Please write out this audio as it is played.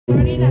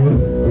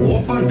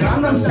Open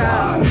Gangnam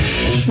Style.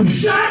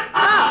 Shut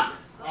up!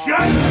 Shut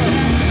up!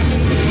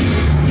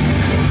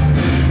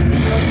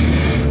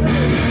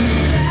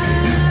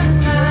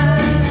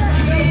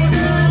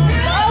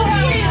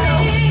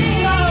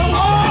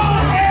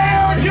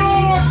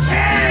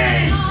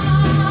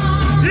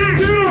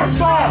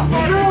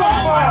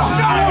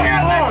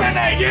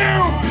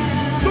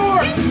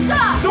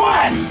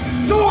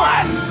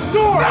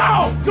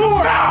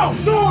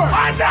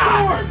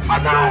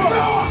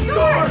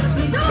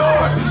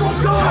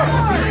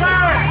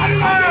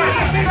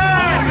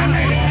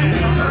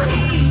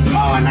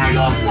 Oh, and now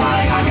you're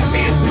flying. I can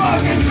see you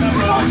smoking.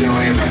 Don't you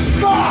even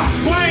stop.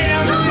 Wait,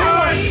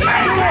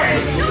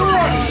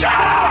 shut up! Shut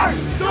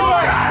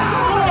up!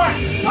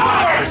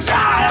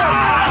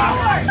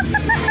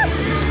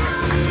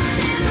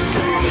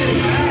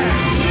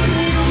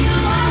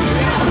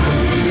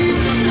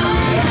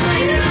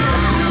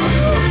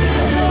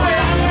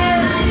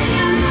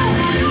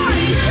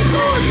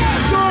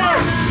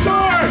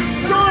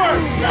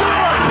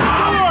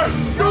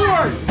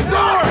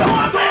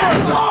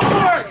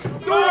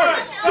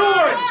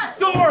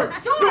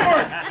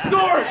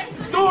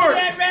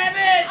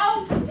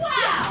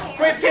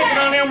 Quit kicking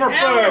on Elmer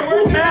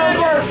Fudd.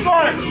 Elmer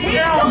Fudd!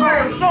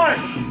 Elmer Fudd!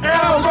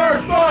 Elmer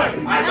Fudd!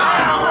 I'm not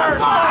Elmer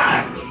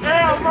Fudd!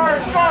 Elmer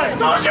Fudd!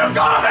 Don't you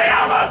call me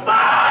Elmer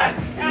Fudd!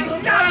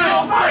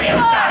 No! Oh, you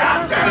shut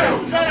up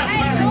too! Shut up!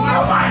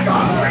 Oh my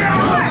God!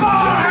 Elmer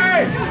Fudd!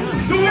 Hey!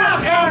 Do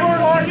it, Elmer!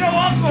 Or you're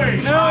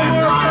ugly!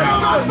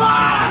 Elmer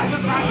Fudd!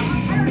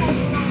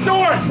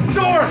 Door!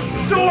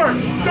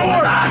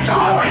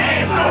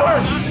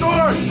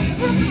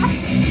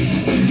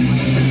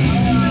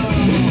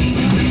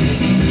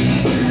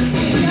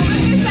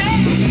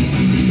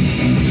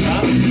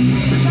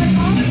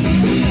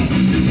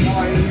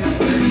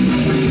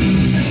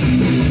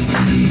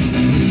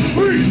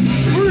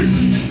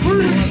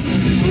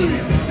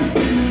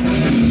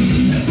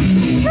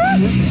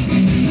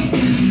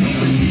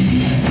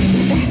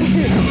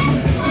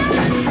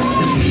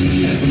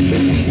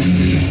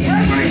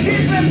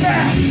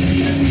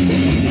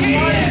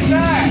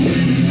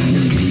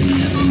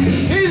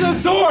 He's a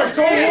dork!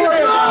 Don't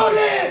worry about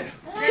it!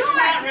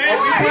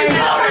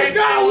 He's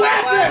got a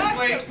weapon!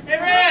 Hey,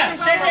 Ram!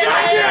 Shake your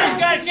head! You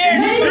got a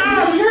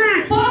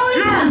carrot!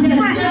 Following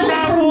contest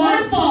scheduled for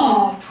one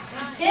fall.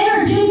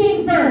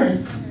 Introducing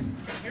first,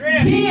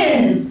 he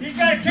is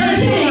the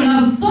king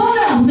of full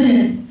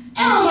Nelsons,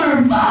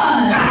 Elmer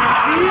Fudd.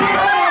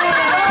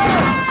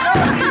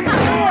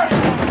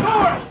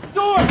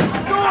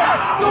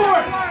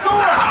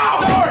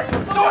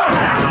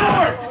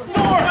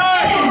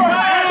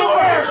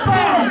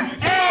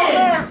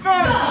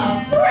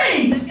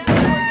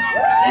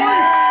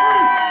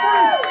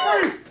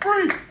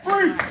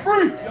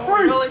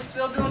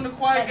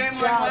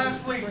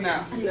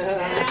 Now. I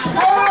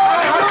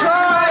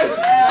tried!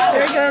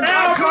 You're good. I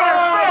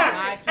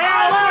tried!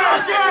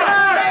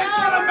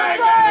 Should have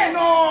made any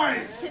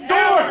noise!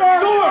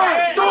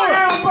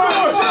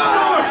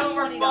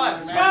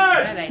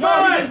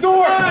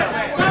 Door!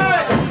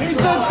 He's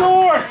the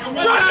door!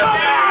 Shut your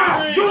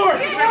mouth! Door!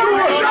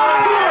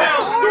 Come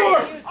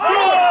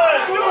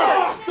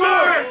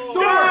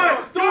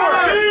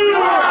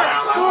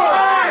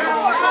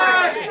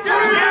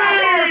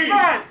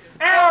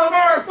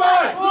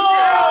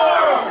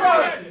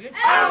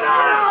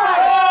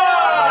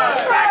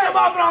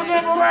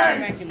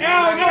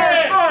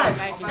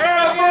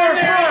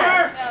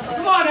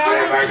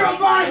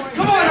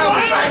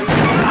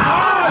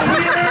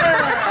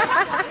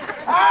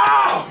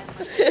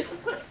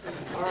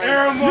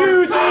on,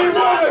 Eugene,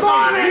 that's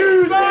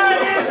funny!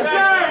 That's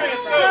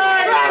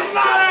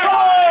not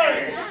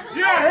funny!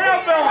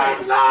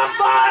 That's not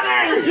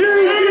funny!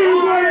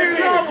 Eugene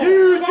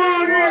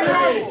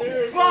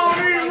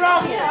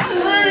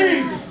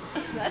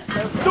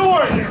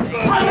Door!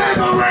 I'm in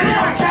the ring,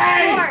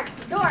 okay?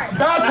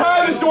 That's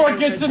how the door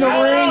gets in the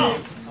ring!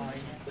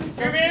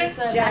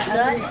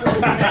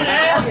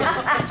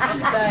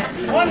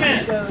 1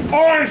 minute.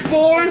 Orange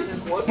boys.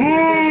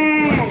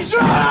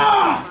 Shut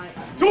up!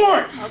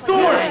 Door.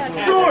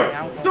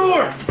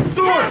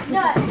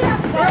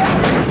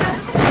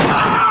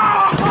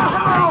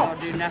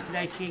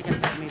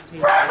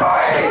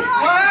 Referee!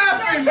 What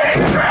happened? He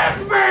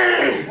tripped me!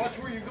 Watch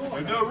where you're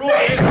going. He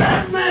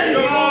tripped me!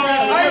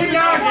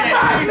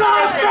 That's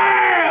not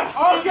fair!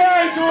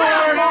 Okay, Door.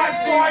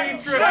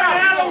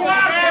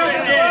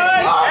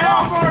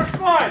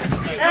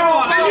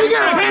 Did you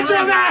get a picture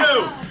of that?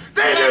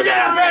 Did you get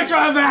a picture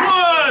of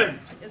that?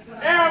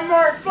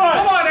 Elmer Fudd.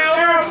 Come on,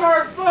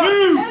 Elmer Fudd.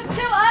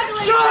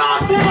 Shut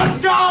up,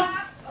 Forrest Gump!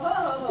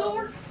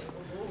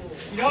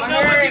 You don't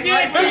know what you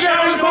did. This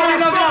everybody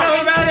doesn't know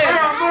who that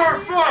is.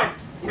 Elmer Fudd.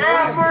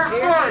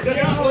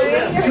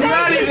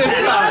 Ready this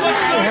time.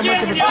 I'm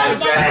getting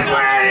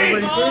ready.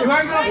 You ain't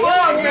gonna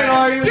fall again,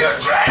 are you? You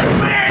tricked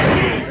me!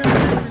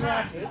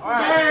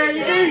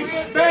 Baby.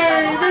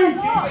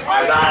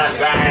 I'm not a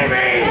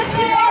baby!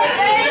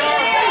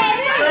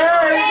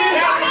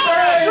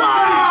 Shut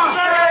up!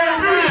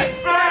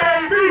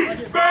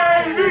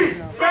 Baby.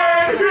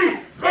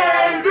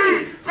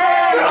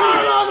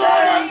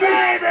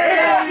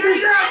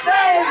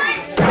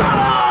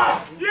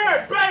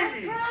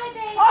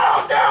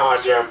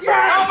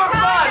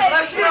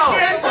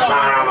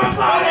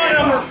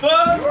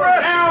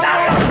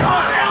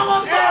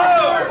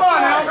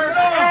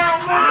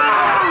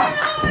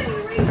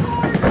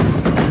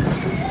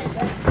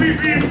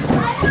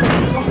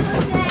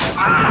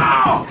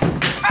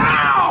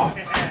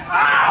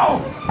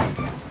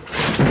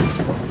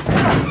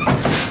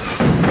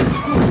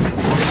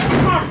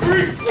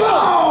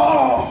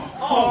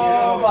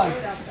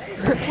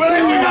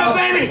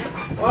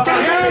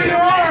 Here you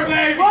are,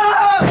 baby.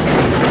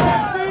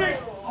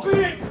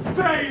 Big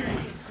baby.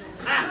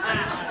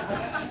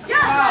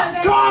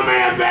 Come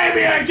here,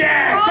 baby,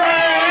 again.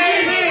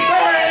 Baby.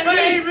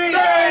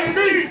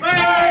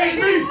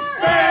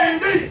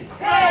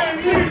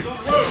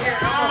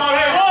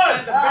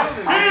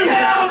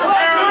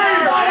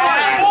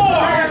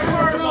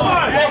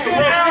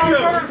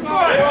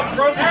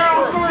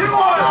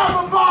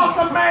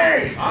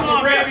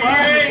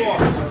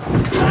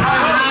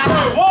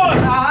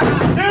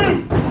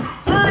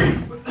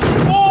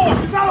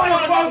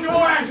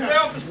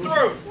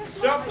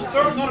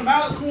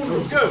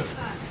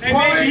 Hey,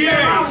 baby,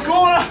 around the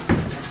corner.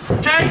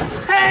 Okay?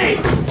 Hey,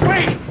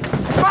 Phreak!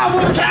 Smile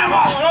for the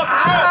camera!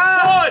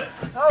 1,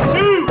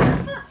 2,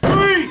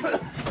 3,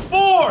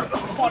 4.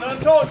 Come on, I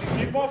told you,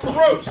 keep off the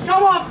ropes.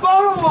 Come on,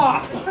 photo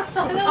op!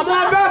 I'm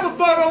on back for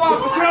photo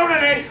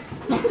opportunity.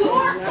 Do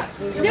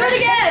it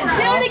again!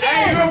 Do it again!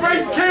 Hey, you're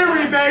right to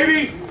carry,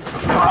 baby!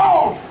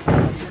 Oh!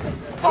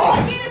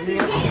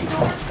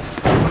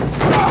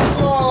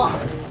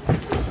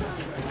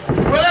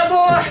 Well, that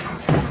boy!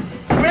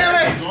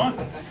 Really?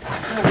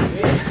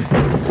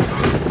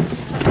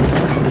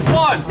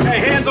 One. Hey,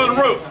 hands on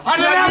the rope. I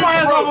didn't have my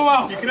hands on the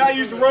rope. You cannot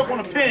use the rope on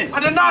a pin. I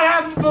did not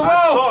have the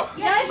rope.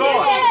 Yes, you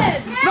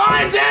did! No,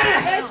 I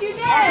didn't. Yes, you did!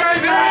 Okay,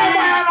 then I have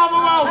my hand on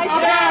the rope. I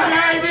Okay,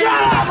 said- baby.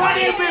 Shut up. What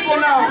do you people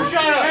know?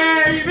 Shut up.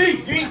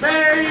 Baby.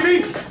 Baby.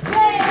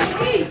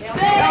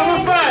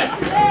 Number 5.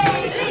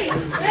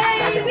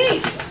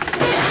 Baby!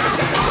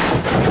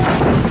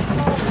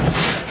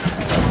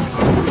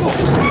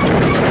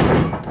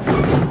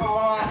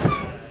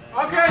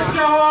 Okay,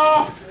 show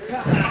off.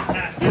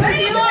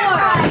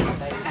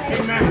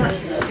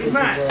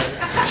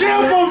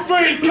 Chill for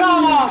Phreak,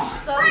 come on!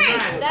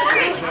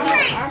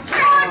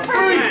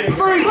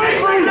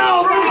 Phreak,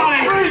 no,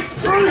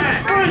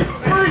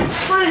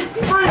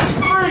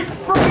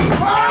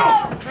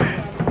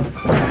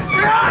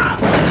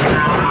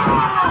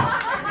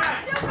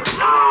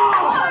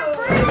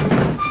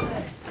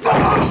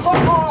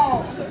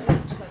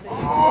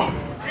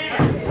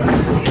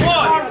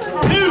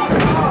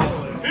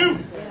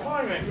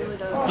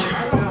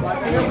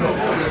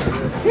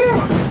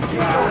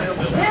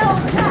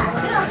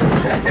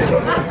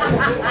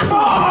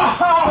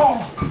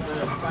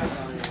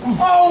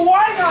 Oh,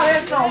 why not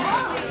hit so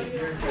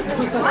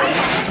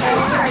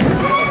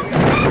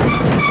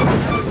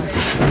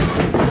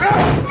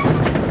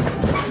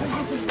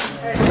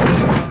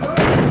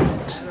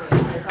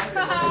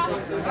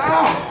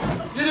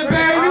Get it,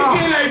 baby,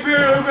 get it,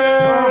 baby.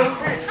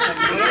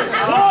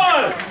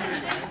 1,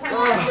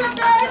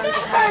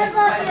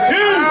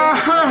 2.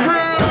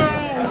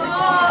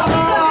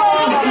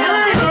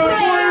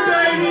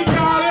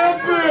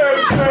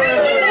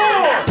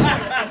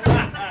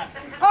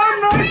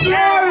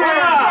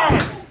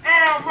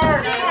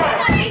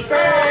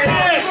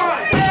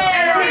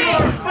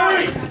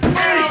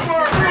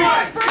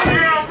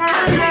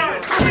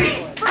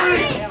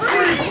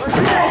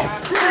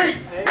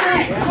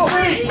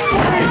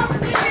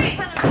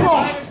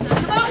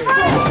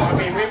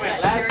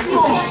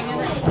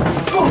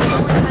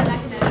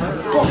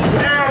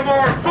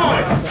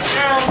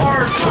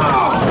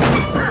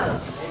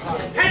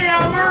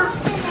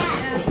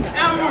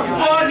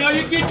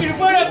 You get your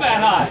foot up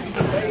that high.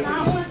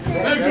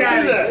 Look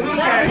at it. Look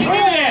at it. Look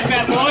at that,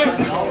 fat boy.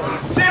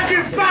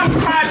 Second stop,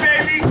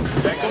 baby.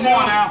 Come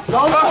on now.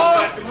 Don't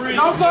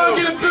go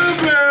get a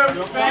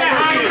boo-boo. Come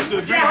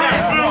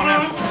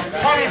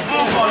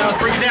on now.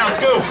 Bring it down.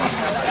 Let's go.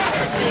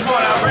 Come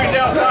on now. Bring it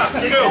down top.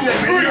 Let's go.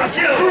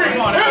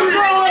 Come on now. Who's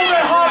rolling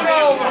with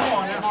hungover?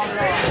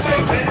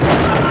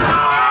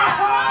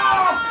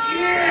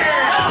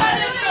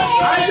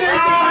 I think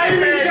the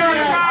baby's got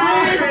a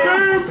big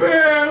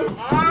boo-boo.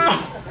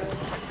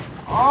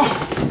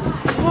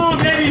 Come on,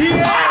 baby.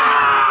 Here.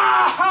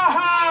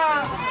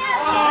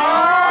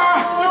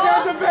 Look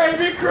at the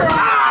baby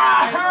cry.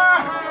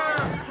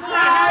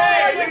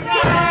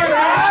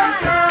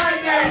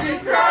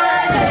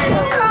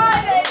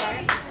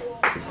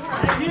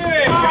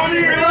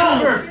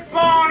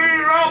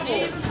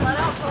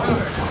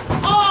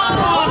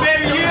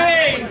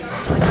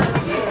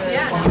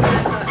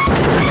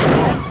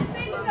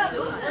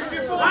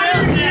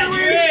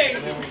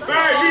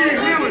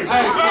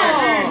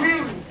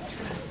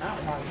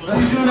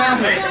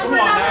 Hey, come on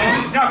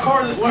now. Now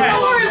part of this match.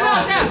 Don't worry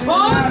about that,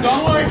 Pop!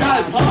 Don't worry about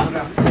it, Pop.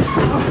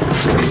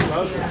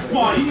 Come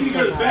on, you need to go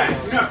to the back.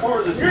 You're not part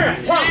of this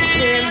match. 1,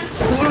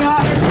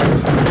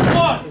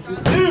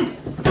 2,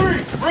 3.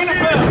 Ring the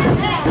bell.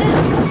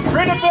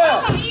 Ring the bell.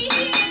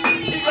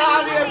 Keep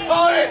out here,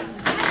 buddy.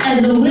 And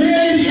the winner